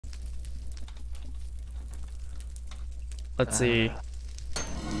Let's see.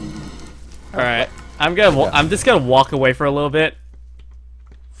 All right, I'm just gonna walk away for a little bit.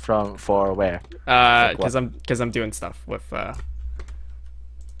 For where? Because I'm doing stuff with Well,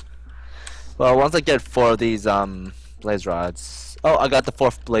 once I get 4 of these blaze rods. Oh, I got the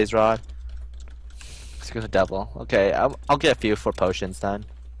 4th blaze rod. Let's go to devil. Okay, I'll get a few for potions then.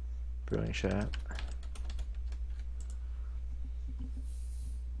 Brewing shit.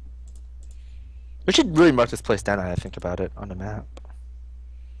 We should really mark this place down now that I think about it on the map.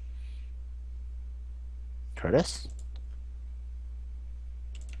 Curtis?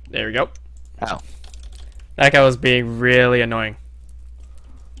 There we go. Ow. That guy was being really annoying.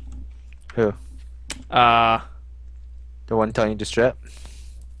 Who? The one telling you to strip?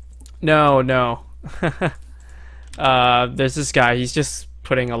 No. There's this guy. He's just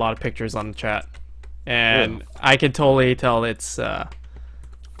putting a lot of pictures on the chat, and Ew. I can totally tell it's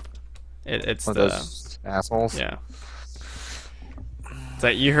it's One of those assholes? yeah. So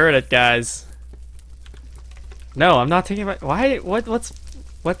you heard it, guys. No, I'm not taking my. Why? What's?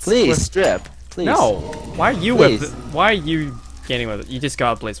 Please, with... strip. Please. No. Why are you Please. with? Why are you gaining with it? You just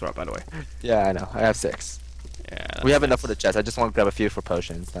got a blaze rod, by the way. Yeah, I know. I have 6. Yeah. We have enough for the chest. I just want to grab a few for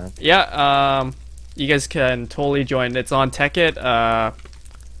potions then. Yeah. You guys can totally join. It's on Tekkit.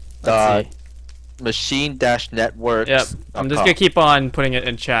 Let's see. Machine-networks. Yep. I'm just gonna keep on putting it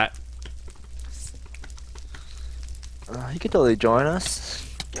in chat. You can totally join us.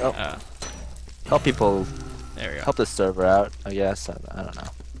 Oh. Help people. There we go. Help the server out, I guess. I don't know.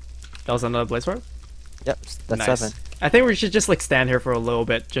 That was another blaze rod? Yep, that's Nice. 7. I think we should just like stand here for a little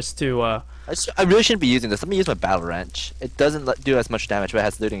bit just to I really shouldn't be using this. Let me use my battle wrench. It doesn't do as much damage, but it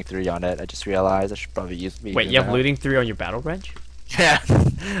has looting 3 on it. I just realized I should probably use. Wait, you have looting 3 on your battle wrench? Yeah.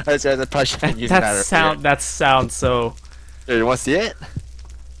 I probably shouldn't use that. That sounds so. Here, you want to see it?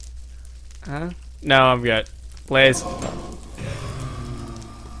 Huh? No, I'm good. Blaze.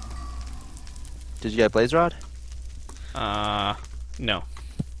 Did you get a blaze rod? No.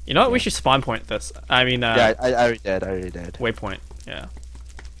 You know what? We should spawn point this. I mean, yeah, I already did. Waypoint. Yeah.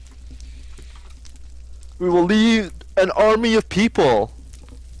 We will lead an army of people.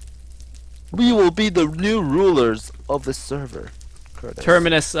 We will be the new rulers of the server. Curtis.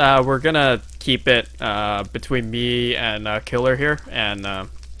 Terminus, we're gonna keep it between me and Killer here, and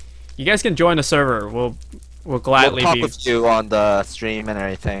you guys can join the server. We'll gladly talk be with you on the stream and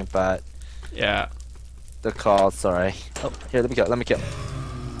everything, but yeah. the call. Sorry. Oh, here, let me go. Let me kill.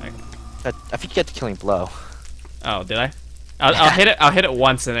 I think you get the killing blow. Oh, did I? I'll hit it. I'll hit it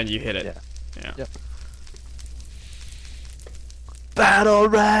once, and then you hit it. Yeah. Yep. Battle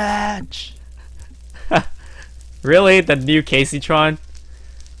wrench. Really, the new Caseytron?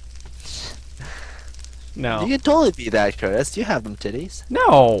 No. You can totally be that, Curtis. You have them titties.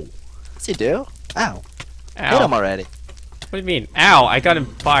 No. Yes, you do. Ow. Ow. Hit him already. What do you mean? Ow! I got him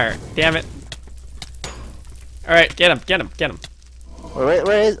fired. Damn it. All right, get him.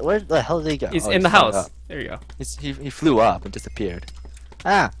 Where the hell did he go? He's oh, in the flew house. up. There you go. He flew up and disappeared.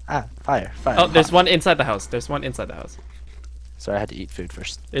 Fire. Oh, there's one inside the house. Sorry, I had to eat food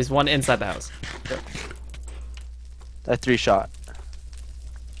first. There's one inside the house. That 3 shot.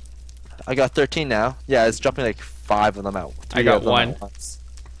 I got 13 now. Yeah, it's dropping like 5 of them out. I got 1.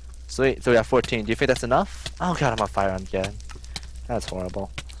 Sweet, so we have 14. Do you think that's enough? Oh god, I'm on fire again. That's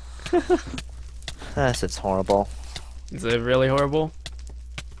horrible. It's horrible. Is it really horrible?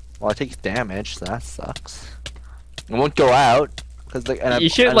 Well, I take damage, so that sucks. It won't go out. Cause like, You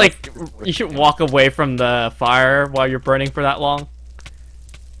should walk away from the fire while you're burning for that long.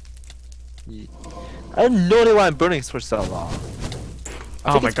 I have no idea why I'm burning for so long.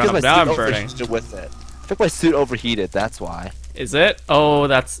 Oh my god, now I'm burning. With it. I think my suit overheated, that's why. Is it? Oh,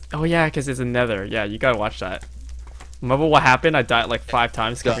 oh yeah, because it's a nether. Yeah, you gotta watch that. Remember what happened? I died like 5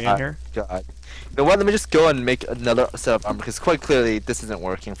 times coming in here. God. You know what? Let me just go and make another set of armor because quite clearly this isn't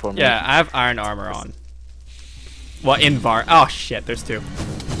working for me. Yeah, I have iron armor on. Well, in var. Oh shit, there's 2.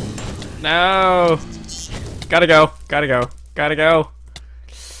 No. Gotta go.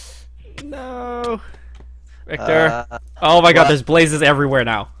 No. Victor. Oh my god, there's blazes everywhere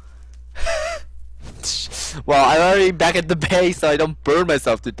now. Well, I'm already back at the base, so I don't burn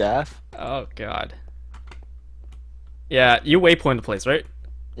myself to death. Oh god. Yeah, you waypoint the place, right?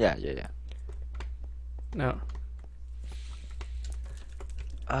 Yeah. No.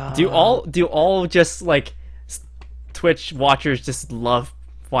 Do all just like Twitch watchers just love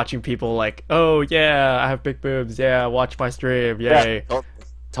watching people like, oh yeah, I have big boobs, yeah, watch my stream, yay. Yeah,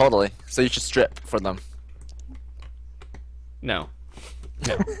 totally. So you should strip for them. No.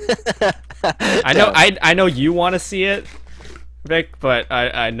 I know you want to see it, Vic, but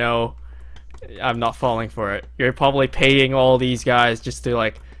I know I'm not falling for it. You're probably paying all these guys just to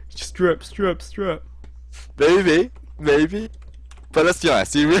like strip, strip, strip. Maybe, maybe. But let's be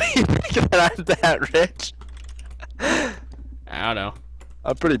honest, you really think that I'm that rich? I don't know.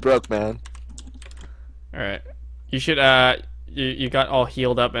 I'm pretty broke, man. All right, you should you got all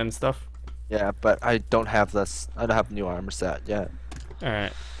healed up and stuff. Yeah, but I don't have this. I don't have new armor set yet. All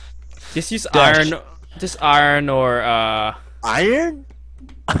right, just use Dash. iron, just iron or Iron?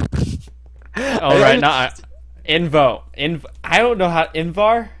 Oh right, not Invo. I don't know how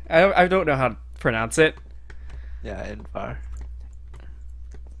Invar. I don't know how to pronounce it. Yeah, Invar.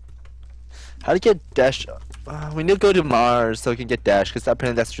 How to get dash? We need to go to Mars so we can get dash because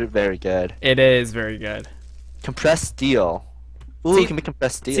apparently that's very good. It is very good. Compressed steel. Ooh, See- we can make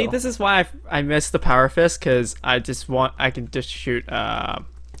compressed steel. See, this is why I miss the power fist because I can just shoot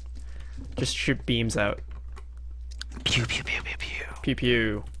beams out. Pew pew pew pew pew. Pew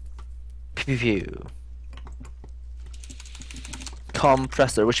pew. Pew pew pew.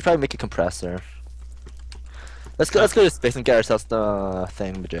 Compressor. We should probably make a compressor. Let's go to space and get ourselves the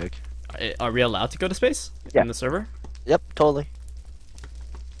thingamajig. Are we allowed to go to space Yeah. in the server? Yep, totally.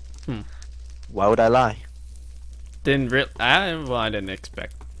 Hmm. Why would I lie? I didn't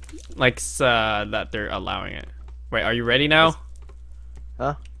expect that they're allowing it. Wait, are you ready now?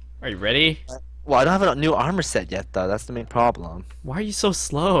 Huh? Are you ready? Well, I don't have a new armor set yet, though. That's the main problem. Why are you so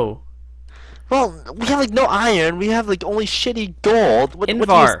slow? Well, we have like no iron. We have like only shitty gold. What do you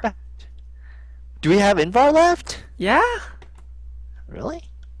Invar. expect? Do we have Invar left? Yeah. Really?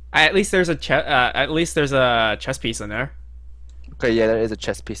 At least there's a chess piece in there. Okay, yeah, there is a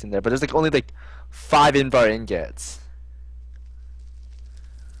chest piece in there, but there's like only like 5 Invar ingots.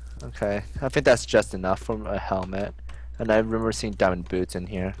 Okay, I think that's just enough for a helmet. And I remember seeing diamond boots in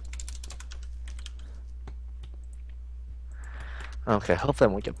here. Okay, hopefully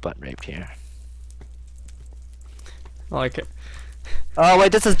I won't get butt raped here. Like it. Oh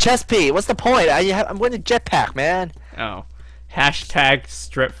wait, this is chest piece. What's the point? I'm winning a jetpack, man. Oh. Hashtag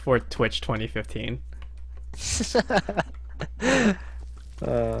strip for Twitch 2015.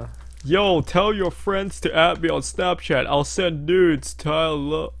 Yo, tell your friends to add me on Snapchat. I'll send nudes. Tile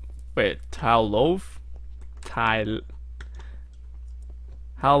loaf? Tile.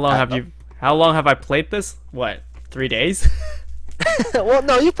 How long have I played this? What? 3 days? Well,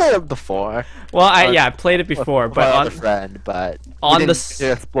 no, you played it before. Well, I played it before, With but my on other friend, but on we the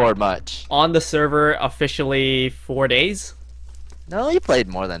didn't explore much. on the server officially 4 days. No, you played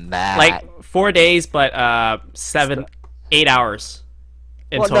more than that. Like 4 days, but 8 hours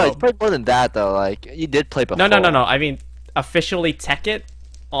in well, total. no, you played more than that though. Like you did play before. No. I mean, officially Tekkit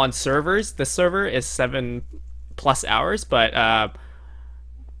on servers. This server is 7+ hours, but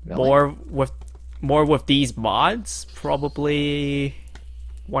Really? more with these mods, probably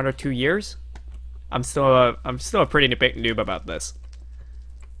 1 or 2 years. I'm still a pretty big noob about this.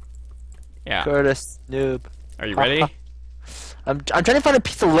 Yeah. Curtis, noob. Are you ready? I'm trying to find a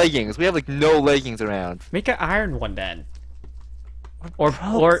piece of leggings. We have like no leggings around. Make an iron one then. Or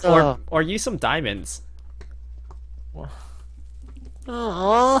Use some diamonds.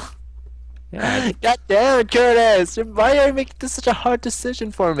 Aww. Yeah. God damn it, Curtis! Why are you making this such a hard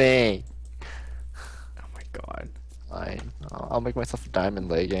decision for me? Oh my god. Fine. I'll make myself diamond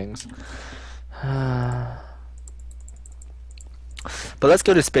leggings. But let's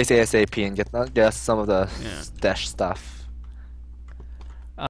go to space ASAP and get us some of the Yeah. stash stuff.